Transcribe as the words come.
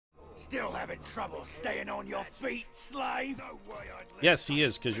Still having trouble staying on your feet, slave? No way I'd let Yes, he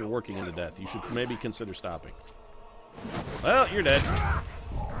is, because you're working into death. You should maybe consider stopping. Well, you're dead.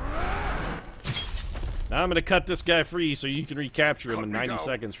 Now I'm going to cut this guy free so you can recapture him in 90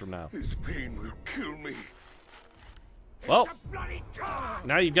 seconds from now. This pain will kill me. Well,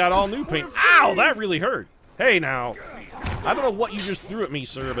 now you've got all new pain. Ow, that really hurt. Hey, now, I don't know what you just threw at me,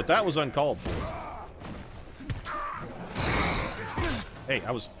 sir, but that was uncalled for. Hey,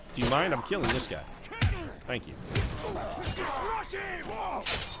 do you mind? I'm killing this guy. Thank you.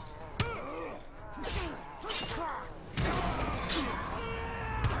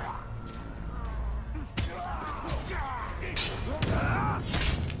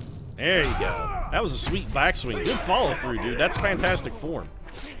 There you go. That was a sweet backswing. Good follow through, dude. That's fantastic form.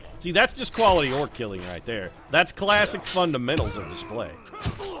 See, that's just quality orc killing right there. That's classic fundamentals of display.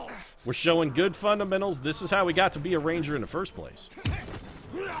 We're showing good fundamentals. This is how we got to be a ranger in the first place.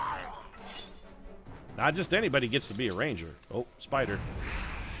 Not just anybody gets to be a ranger. Oh, spider.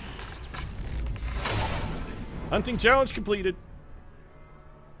 Hunting challenge completed.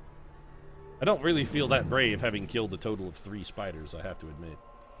 I don't really feel that brave having killed a total of 3 spiders, I have to admit.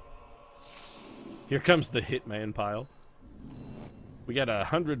 Here comes the hitman pile. We got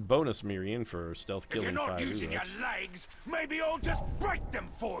 100 bonus Mirian for stealth killing. If you're not using your legs, maybe I'll just break them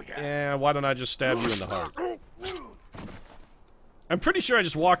for you. Yeah, why don't I just stab you in the heart? I'm pretty sure I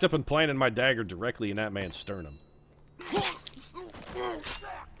just walked up and planted my dagger directly in that man's sternum.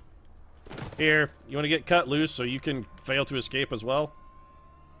 Here, you want to get cut loose so you can fail to escape as well?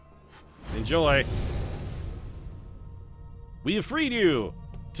 Enjoy. We have freed you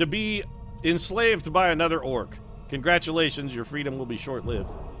to be enslaved by another orc. Congratulations, your freedom will be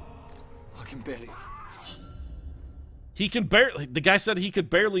short-lived. I can barely. He can barely. The guy said he could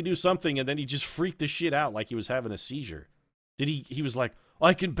barely do something, and then he just freaked the shit out like he was having a seizure. He was like,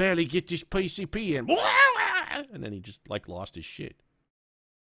 I can barely get this PCP in. And then he just, like, lost his shit.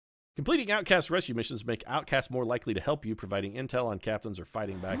 Completing outcast rescue missions make outcasts more likely to help you, providing intel on captains or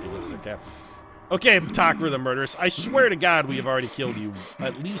fighting back against their captains. Okay, Takra the Murderous, I swear to God we have already killed you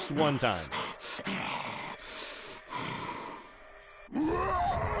at least one time.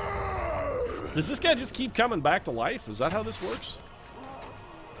 Does this guy just keep coming back to life? Is that how this works?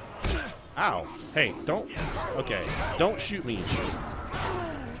 Ow. Hey, don't... Okay, don't shoot me. Hit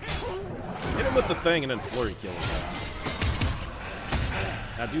him with the thing and then flurry kill him.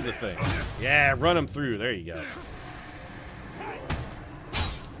 Now do the thing. Yeah, run him through. There you go.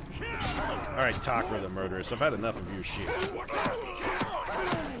 Alright, Takra the Murderous. I've had enough of your shit.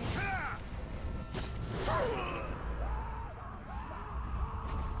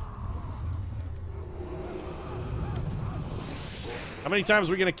 How many times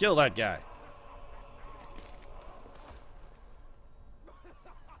are we gonna kill that guy?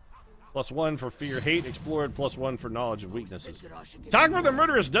 +1 for fear, hate, explored, +1 for knowledge of weaknesses. Takra the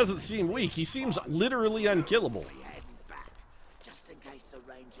Murderous doesn't seem weak. He seems literally unkillable.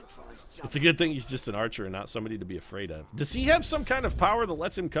 It's a good thing he's just an archer and not somebody to be afraid of. Does he have some kind of power that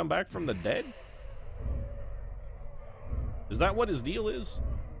lets him come back from the dead? Is that what his deal is?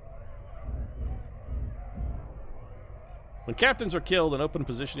 When captains are killed, an open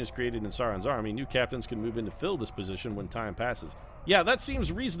position is created in Sauron's army. New captains can move in to fill this position when time passes. Yeah, that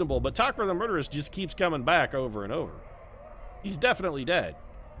seems reasonable, but Takra the Murderous just keeps coming back over and over. He's definitely dead.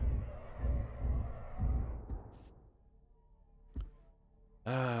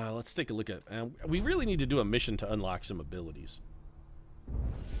 Let's take a look at... we really need to do a mission to unlock some abilities.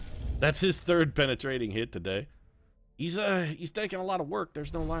 That's his 3rd penetrating hit today. He's taking a lot of work.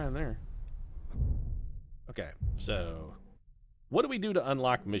 There's no lying there. Okay, so... what do we do to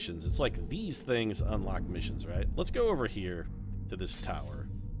unlock missions? It's like these things unlock missions, right? Let's go over here to this tower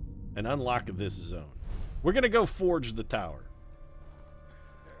and unlock this zone. We're going to go forge the tower.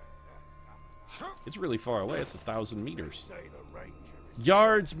 It's really far away. It's 1,000 meters.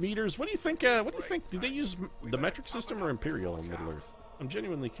 Yards, meters. What do you think? What do you think? Did they use the metric system or Imperial in Middle Earth? I'm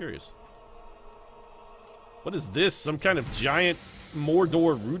genuinely curious. What is this? Some kind of giant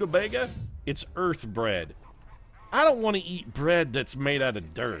Mordor rutabaga? It's earth bread. I don't want to eat bread that's made out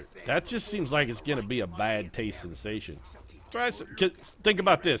of dirt. That just seems like it's going to be a bad taste sensation. Try some, think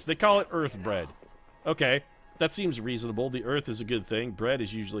about this. They call it earth bread. Okay, that seems reasonable. The earth is a good thing. Bread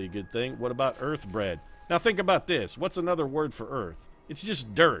is usually a good thing. What about earth bread? Now think about this. What's another word for earth? It's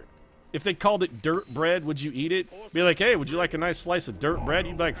just dirt. If they called it dirt bread, would you eat it? Be like, hey, would you like a nice slice of dirt bread?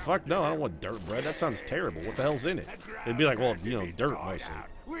 You'd be like, fuck no, I don't want dirt bread. That sounds terrible. What the hell's in it? They'd be like, well, you know, dirt mostly.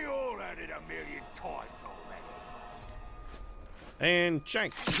 We all had it a million times already. And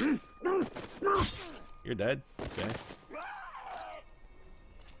shank. You're dead. Okay.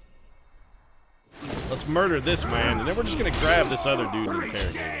 Let's murder this man, and then we're just gonna grab this other dude and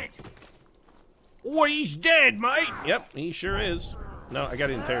interrogate him. Oh, he's dead, mate! Yep, he sure is. No, I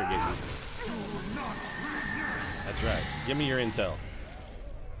gotta interrogate you. That's right. Give me your intel.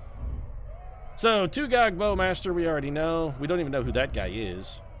 So, Tugog Bowmaster, we already know. We don't even know who that guy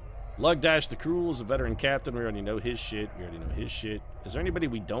is. Lugdash the Cruel is a veteran captain. We already know his shit. We already know his shit. Is there anybody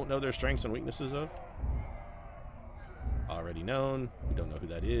we don't know their strengths and weaknesses of? Already known. We don't know who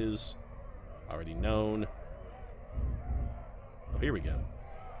that is. Already known. Oh, here we go.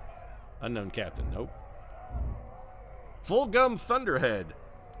 Unknown captain. Nope. Full Gum Thunderhead.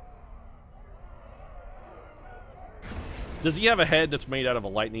 Does he have a head that's made out of a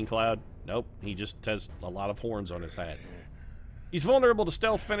lightning cloud? Nope. He just has a lot of horns on his hat. He's vulnerable to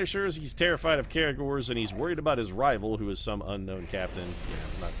stealth finishers, he's terrified of Caragors, and he's worried about his rival, who is some unknown captain.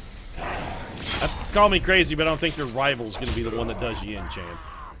 Call me crazy, but I don't think your rival's going to be the one that does you in, champ.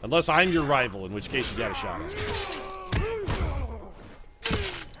 Unless I'm your rival, in which case you got a shot at me.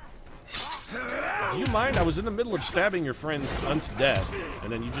 Do you mind? I was in the middle of stabbing your friend unto death,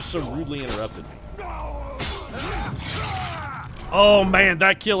 and then you just so rudely interrupted me. Oh man,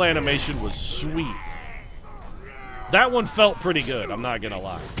 that kill animation was sweet. That one felt pretty good, I'm not gonna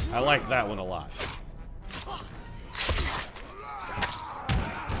lie. I like that one a lot.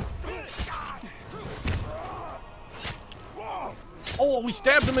 Oh, we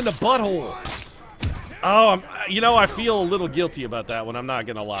stabbed him in the butthole. Oh, you know, I feel a little guilty about that one, I'm not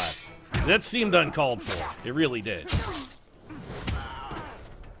gonna lie. That seemed uncalled for. It really did.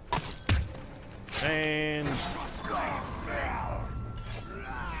 And...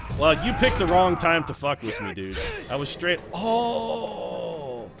 well, you picked the wrong time to fuck with me, dude. I was straight...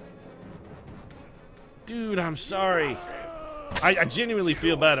 oh! Dude, I'm sorry. I genuinely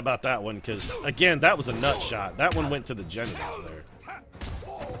feel bad about that one, because, again, that was a nut shot. That one went to the genitals there.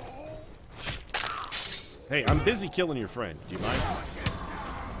 Hey, I'm busy killing your friend. Do you mind?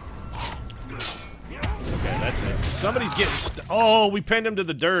 Okay, that's it. Somebody's getting... oh, we pinned him to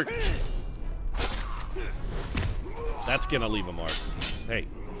the dirt. That's gonna leave a mark. Hey.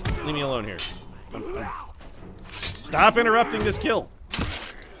 Leave me alone here. Stop interrupting this kill.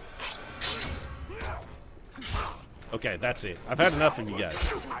 Okay, that's it. I've had enough of you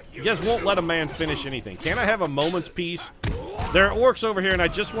guys. You guys won't let a man finish anything. Can't I have a moment's peace? There are orcs over here, and I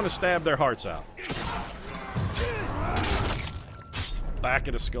just want to stab their hearts out. Back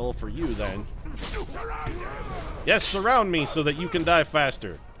of the skull for you, then. Yes, surround me so that you can die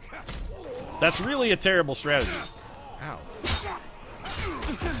faster. That's really a terrible strategy. Ow.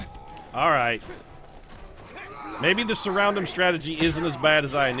 Alright. Maybe the surround him strategy isn't as bad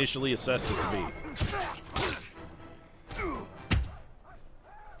as I initially assessed it to be.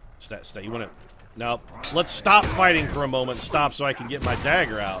 Stay. You wanna... no. Let's stop fighting for a moment. Stop so I can get my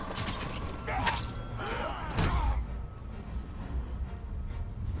dagger out.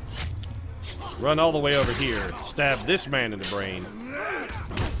 Run all the way over here. Stab this man in the brain.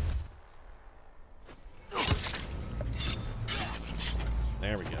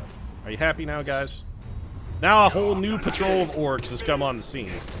 There we go. Are you happy now, guys? Now a whole new patrol of orcs has come on the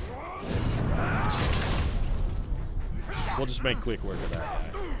scene. We'll just make quick work of that guy.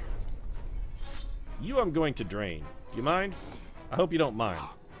 You I'm going to drain. Do you mind? I hope you don't mind.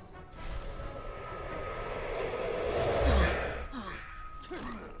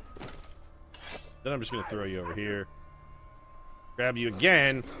 Then I'm just going to throw you over here. Grab you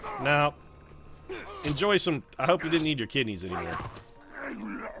again. Now, enjoy some... I hope you didn't need your kidneys anymore.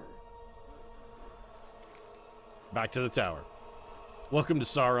 Back to the tower. Welcome to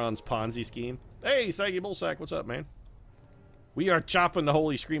Sauron's Ponzi scheme. Hey, Saggy Bullsack, what's up, man? We are chopping the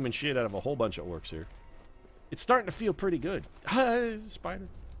holy screaming shit out of a whole bunch of orcs here. It's starting to feel pretty good. Spider.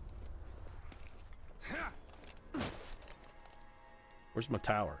 Where's my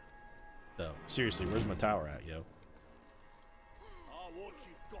tower? No, seriously, where's my tower at, yo? What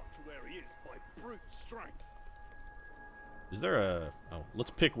you've got to where he is by brute strength. Is there a... oh, let's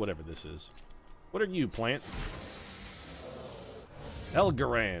pick whatever this is. What are you, plant?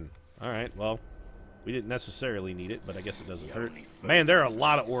 Elgaran. Alright, well, we didn't necessarily need it, but I guess it doesn't hurt. Man, there are a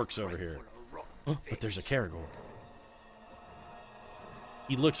lot of orcs over here. Oh, but there's a Caragor.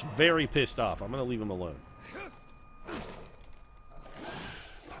 He looks very pissed off. I'm going to leave him alone.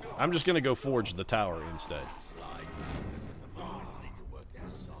 I'm just going to go forge the tower instead.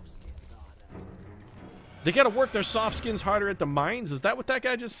 They got to work their soft skins harder at the mines? Is that what that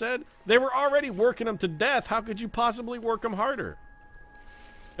guy just said? They were already working them to death. How could you possibly work them harder?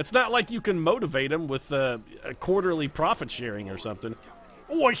 It's not like you can motivate them with a quarterly profit sharing or something.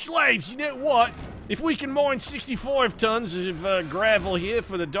 Oi, slaves, you know what? If we can mine 65 tons of gravel here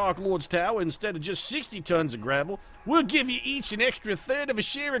for the Dark Lord's Tower instead of just 60 tons of gravel, we'll give you each an extra third of a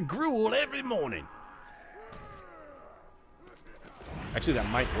share of gruel every morning. Actually, that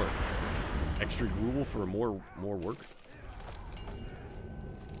might work. Extra gruel for more work.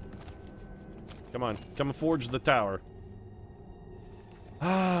 Come on, come and forge the tower.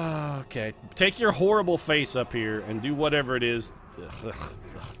 Ah, okay. Take your horrible face up here and do whatever it is. Ugh.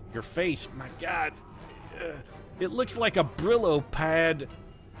 Your face, my God. It looks like a Brillo pad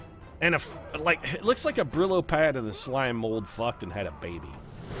and it looks like a Brillo pad and a slime mold fucked and had a baby.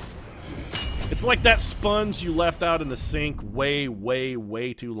 It's like that sponge you left out in the sink way, way,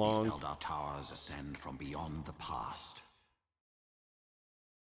 way too long. These Feldor towers ascend from beyond the past.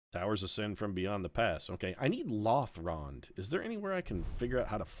 Towers ascend from beyond the past. Okay, I need Lothrond. Is there anywhere I can figure out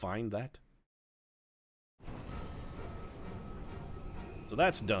how to find that? So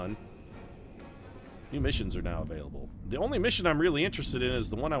that's done. New missions are now available. The only mission I'm really interested in is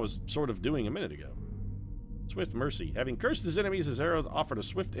the one I was sort of doing a minute ago. Swift Mercy. Having cursed his enemies, his arrows offered a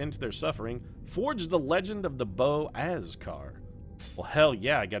swift end to their suffering. Forge the legend of the bow Azkar. Well, hell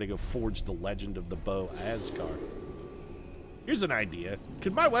yeah, I gotta go forge the legend of the bow Azkar. Here's an idea.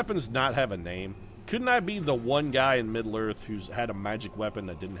 Could my weapons not have a name? Couldn't I be the one guy in Middle-earth who's had a magic weapon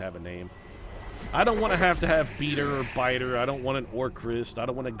that didn't have a name? I don't want to have beater or biter. I don't want an orcrist. I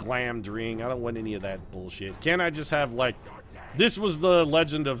don't want a glamdring. I don't want any of that bullshit. Can't I just have, like, this was the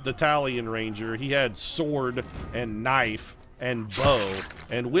legend of the Italian Ranger. He had sword and knife and bow,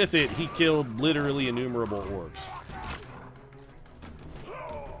 and with it, he killed literally innumerable orcs.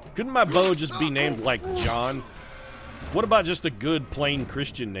 Couldn't my bow just be named, like, John? What about just a good, plain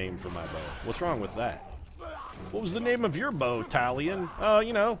Christian name for my bow? What's wrong with that? What was the name of your bow, Talion?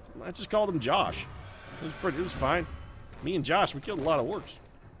 You know, I just called him Josh. It was fine. Me and Josh, we killed a lot of orcs.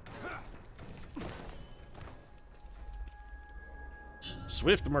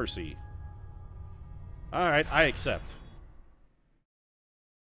 Swift Mercy. Alright, I accept.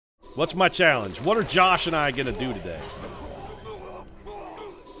 What's my challenge? What are Josh and I gonna do today?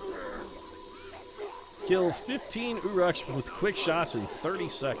 Kill 15 Uruks with quick shots in 30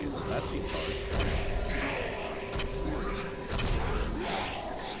 seconds. That seems hard.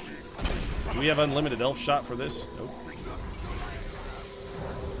 Do we have unlimited elf shot for this? Nope.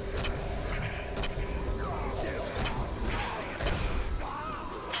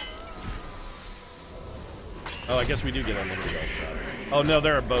 Oh, I guess we do get unlimited elf shot. Oh no,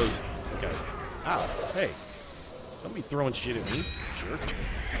 there are bows. Okay. Ow. Hey. Don't be throwing shit at me. Sure.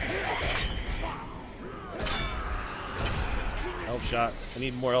 Elf shot. I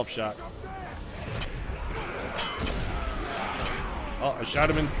need more elf shot. Oh, I shot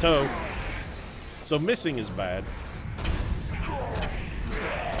him in the toe. So missing is bad.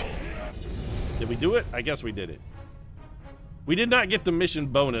 Did we do it? I guess we did it. We did not get the mission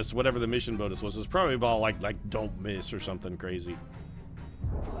bonus, whatever the mission bonus was. It's probably about like don't miss or something crazy.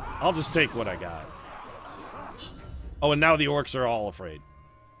 I'll just take what I got. Oh, and now the orcs are all afraid.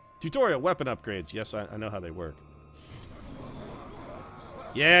 Tutorial weapon upgrades. Yes, I know how they work.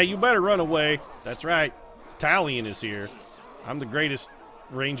 Yeah, you better run away. That's right. Talion is here. I'm the greatest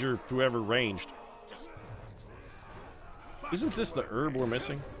ranger who ever ranged. Isn't this the herb we're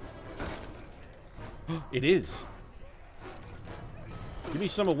missing? It is. Give me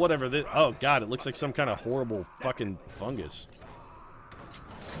some of whatever this... Oh, God, it looks like some kind of horrible fucking fungus.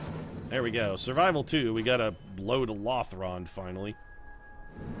 There we go. Survival 2. We got a load of Lothrond, finally.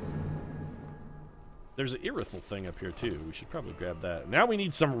 There's an Irithel thing up here, too. We should probably grab that. Now we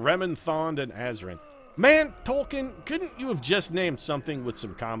need some Rementhond and Azran. Man, Tolkien, couldn't you have just named something with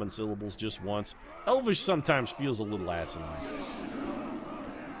some common syllables just once? Elvish sometimes feels a little asinine.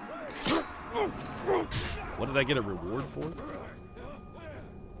 What did I get a reward for?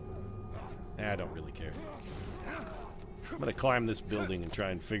 I don't really care. I'm gonna climb this building and try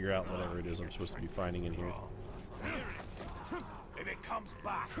and figure out whatever it is I'm supposed to be finding in here. If it comes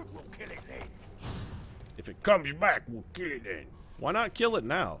back, we'll kill it then. If it comes back, we'll kill it then. Why not kill it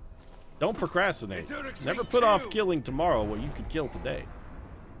now? Don't procrastinate. Never put off killing tomorrow what you could kill today.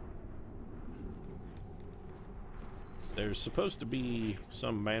 There's supposed to be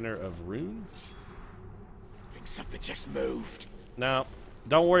some manner of rune. I think something just moved. No,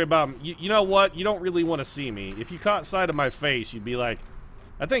 don't worry about me. You know what? You don't really want to see me. If you caught sight of my face, you'd be like,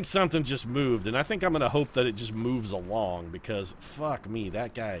 I think something just moved, and I think I'm going to hope that it just moves along, because fuck me,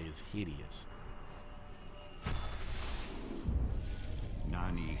 that guy is hideous.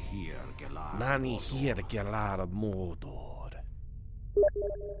 Nani here, Galar. Nani here, Galar of Mordor.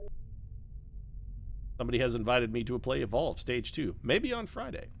 Somebody has invited me to a play Evolve Stage 2. Maybe on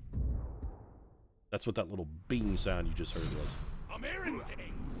Friday. That's what that little bean sound you just heard was. I'm hearing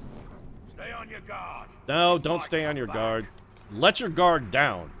things. Stay on your guard. No, don't stay on your guard. Let your guard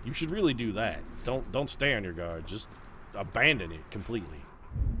down. You should really do that. Don't stay on your guard. Just abandon it completely.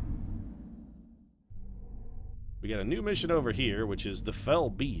 We got a new mission over here, which is the Fell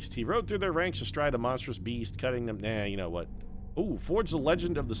Beast. He rode through their ranks astride a monstrous beast, cutting them... Nah, you know what? Ooh, forge the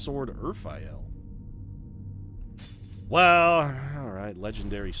legend of the sword Urfael. Well, alright,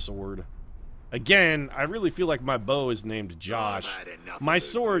 legendary sword. Again, I really feel like my bow is named Josh. My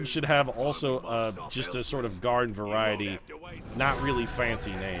sword should have also just a sort of guard variety, not really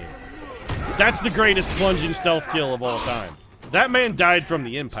fancy name. That's the greatest plunging stealth kill of all time. That man died from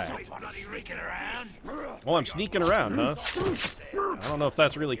the impact. Oh, I'm sneaking around, huh? I don't know if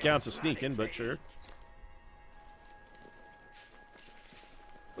that really counts as sneaking, but sure.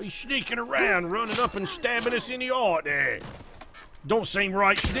 What are you sneaking around, running up and stabbing us in the heart there? Don't seem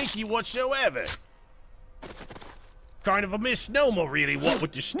right sneaky whatsoever. Kind of a misnomer, really, what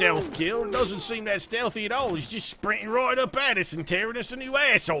with the stealth kill. Doesn't seem that stealthy at all. He's just sprinting right up at us and tearing us a new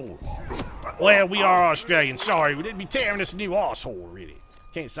asshole. Well, we are Australian. Sorry, we didn't be tearing us a new asshole, really.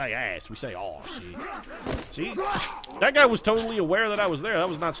 Can't say ass, we say aw, see? That guy was totally aware that I was there. That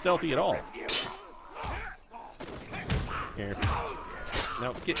was not stealthy at all. Here.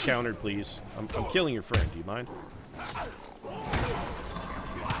 Now, get countered, please. I'm killing your friend. Do you mind?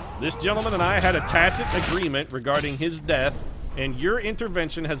 This gentleman and I had a tacit agreement regarding his death, and your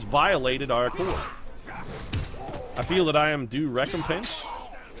intervention has violated our accord. I feel that I am due recompense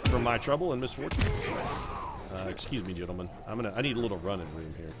for my trouble and misfortune. Excuse me, gentlemen. I need a little running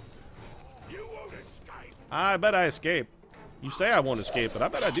room here. I bet I escape. You say I won't escape, but I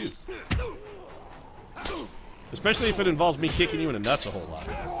bet I do. Especially if it involves me kicking you in the nuts a whole lot.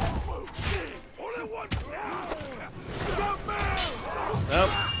 Nope.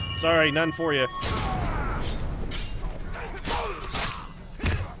 Sorry, none for you.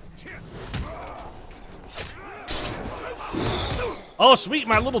 Oh, sweet,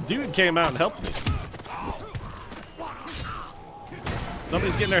 my little dude came out and helped me.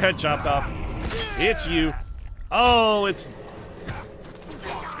 Somebody's getting their head chopped off. It's you. Oh, it's...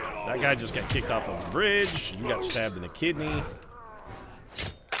 That guy just got kicked off of the bridge. You got stabbed in the kidney.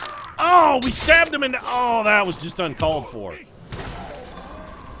 Oh, we stabbed him in the... Oh, that was just uncalled for.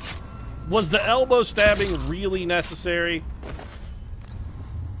 Was the elbow stabbing really necessary?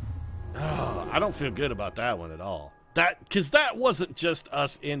 Oh, I don't feel good about that one at all. Because that wasn't just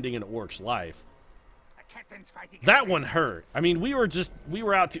us ending an orc's life. That one hurt. I mean, we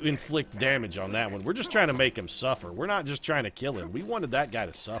were out to inflict damage on that one. We're just trying to make him suffer. We're not just trying to kill him. We wanted that guy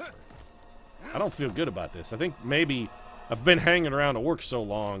to suffer. I don't feel good about this. I think maybe I've been hanging around orcs so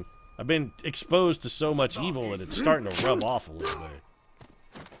long, I've been exposed to so much evil that it's starting to rub off a little bit.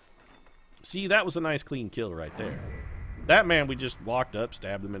 See, that was a nice clean kill right there. That man, we just walked up,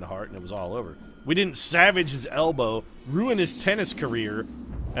 stabbed him in the heart, and it was all over. We didn't savage his elbow, ruin his tennis career,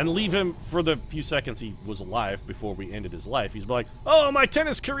 and leave him for the few seconds he was alive before we ended his life. He's like, oh, my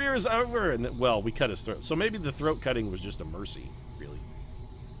tennis career is over. And then, well, we cut his throat. So maybe the throat cutting was just a mercy, really.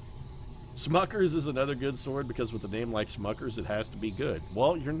 Smuckers is another good sword because with a name like Smuckers, it has to be good.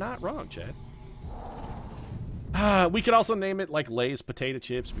 Well, you're not wrong, Chad. We could also name it like Lay's potato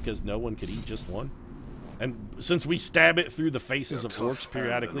chips because no one could eat just one. And since we stab it through the faces of orcs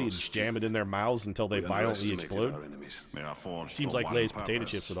periodically and jam it in their mouths until they violently explode, seems like Lay's potato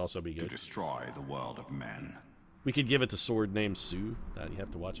chips would also be good. To destroy the world of men. We could give it the sword named Sue. That you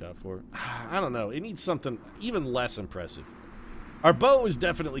have to watch out for. I don't know. It needs something even less impressive. Our bow is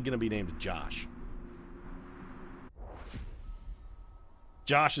definitely going to be named Josh.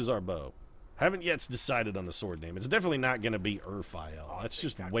 Josh is our bow. Haven't yet decided on the sword name. It's definitely not going to be Urfael. That's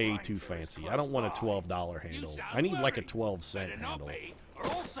just way too fancy. I don't want a $12 handle. I need like a 12-cent handle.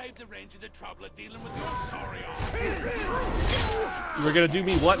 We're going to do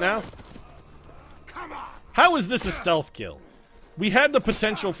me what now? How is this a stealth kill? We had the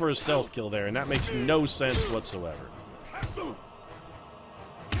potential for a stealth kill there, and that makes no sense whatsoever. I'm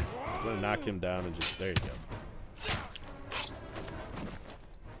going to knock him down and just... There you go.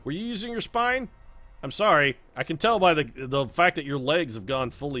 Were you using your spine? I'm sorry. I can tell by the fact that your legs have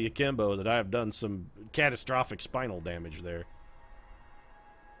gone fully akimbo that I have done some catastrophic spinal damage there.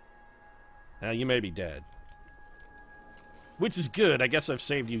 Now, you may be dead. Which is good. I guess I've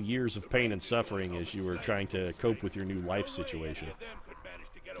saved you years of pain and suffering as you were trying to cope with your new life situation.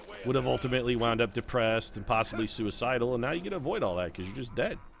 Would have ultimately wound up depressed and possibly suicidal, and now you get to avoid all that because you're just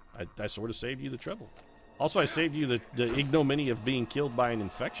dead. I sort of saved you the trouble. Also, I saved you the ignominy of being killed by an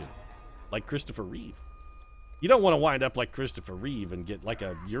infection, like Christopher Reeve. You don't want to wind up like Christopher Reeve and get like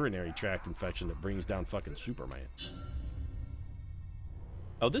a urinary tract infection that brings down fucking Superman.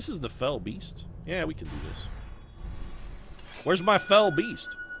 Oh, this is the Fell Beast? Yeah, we can do this. Where's my Fell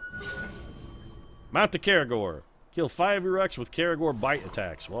Beast? Mount the Caragor. Kill 5 Uruks with Caragor bite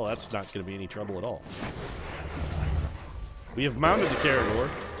attacks. Well, that's not going to be any trouble at all. We have mounted the Caragor.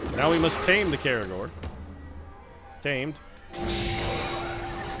 Now we must tame the Caragor. Tamed.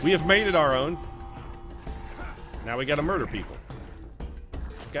 We have made it our own. Now we gotta murder people.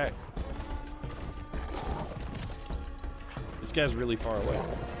 Okay. This guy's really far away.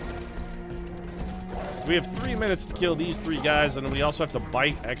 We have 3 minutes to kill these 3 guys, and we also have to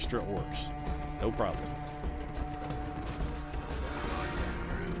bite extra orcs. No problem.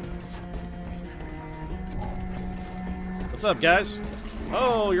 What's up, guys?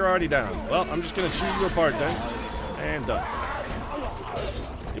 Oh, you're already down. Well, I'm just gonna chew you apart then. And done.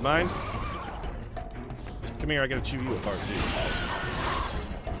 You mind? Come here, I gotta chew you apart too.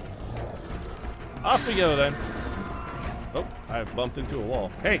 Off we go then. Oh, I bumped into a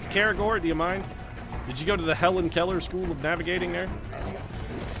wall. Hey, Caragor, do you mind? Did you go to the Helen Keller School of Navigating there?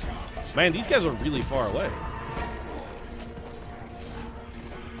 Man, these guys are really far away.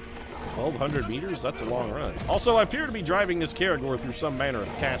 1,200 meters? That's a long run. Also, I appear to be driving this Caragor through some manner of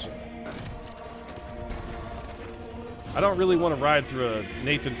castle. I don't really want to ride through a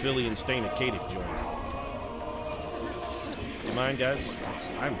Nathan Fillion Stain Acadic joint. You mind, guys?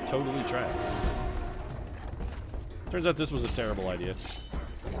 I'm totally trapped. Turns out this was a terrible idea.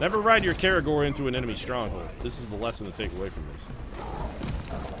 Never ride your Caragor into an enemy stronghold. This is the lesson to take away from this.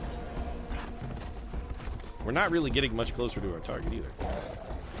 We're not really getting much closer to our target either.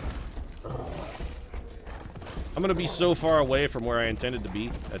 I'm going to be so far away from where I intended to be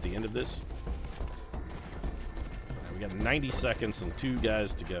at the end of this. We got 90 seconds and 2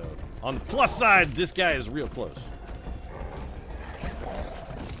 guys to go. On the plus side, this guy is real close.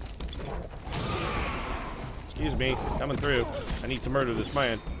 Excuse me, coming through. I need to murder this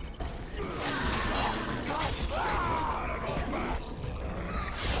man.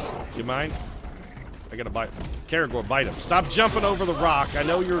 Do you mind? I gotta bite. Caragor, bite him. Stop jumping over the rock. I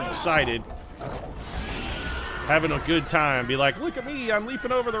know you're excited. Having a good time. Be like, look at me, I'm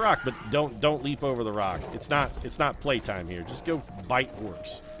leaping over the rock. But don't leap over the rock. It's not playtime here. Just go bite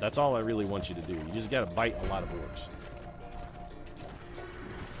orcs. That's all I really want you to do. You just gotta bite a lot of orcs.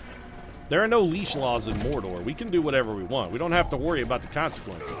 There are no leash laws in Mordor. We can do whatever we want. We don't have to worry about the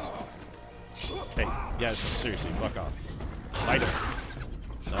consequences. Hey, guys, seriously, fuck off. Bite him.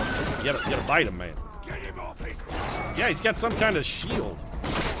 No, you gotta bite him, man. Yeah, he's got some kind of shield.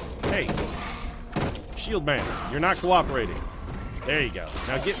 Hey, shield man, you're not cooperating. There you go.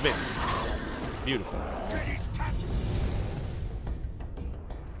 Now get bitten. Beautiful.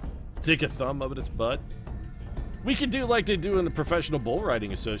 Stick a thumb up at its butt. We could do like they do in the Professional Bull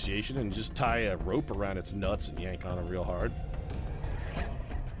Riding Association and just tie a rope around its nuts and yank on them real hard.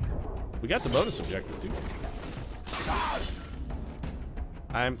 We got the bonus objective, too.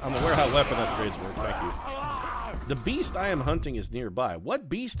 I'm aware how weapon upgrades work, thank you. The beast I am hunting is nearby. What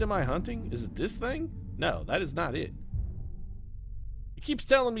beast am I hunting? Is it this thing? No, that is not it. It keeps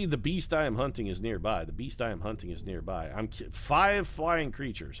telling me the beast I am hunting is nearby. The beast I am hunting is nearby. 5 flying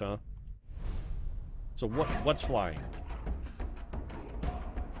creatures, huh? So what's flying?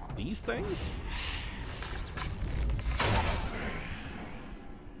 These things?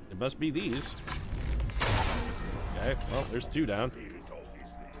 It must be these. Okay, well, there's 2 down.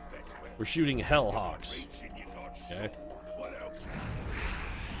 We're shooting Hellhawks. Okay.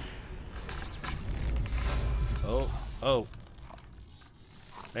 Oh.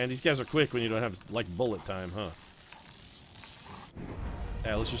 Man, these guys are quick when you don't have, like, bullet time, huh?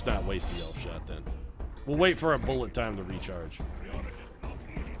 Yeah, let's just not waste the elf shot, then. We'll wait for our bullet time to recharge.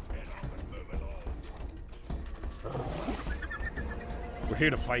 We're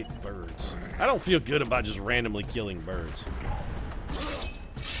here to fight birds. I don't feel good about just randomly killing birds.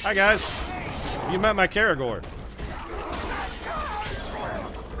 Hi, guys. You met my Caragor.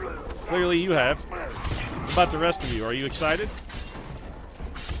 Clearly you have. What about the rest of you? Are you excited?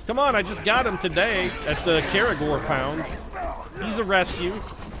 Come on, I just got him today at the Caragor Pound. He's a rescue.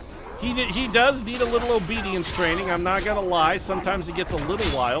 He does need a little obedience training, I'm not gonna lie. Sometimes he gets a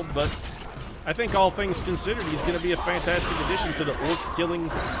little wild, but I think all things considered, he's gonna be a fantastic addition to the orc-killing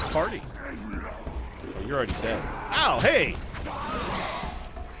party. Oh, you're already dead. Ow, hey!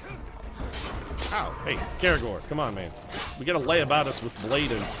 Ow, hey, Caragor, come on, man. We gotta lay about us with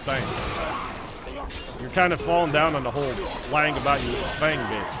blade and fang. You're kind of falling down on the whole lying about your fang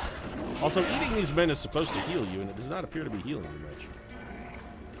bit. Also, eating these men is supposed to heal you, and it does not appear to be healing you much.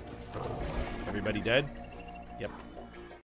 Everybody dead? Yep.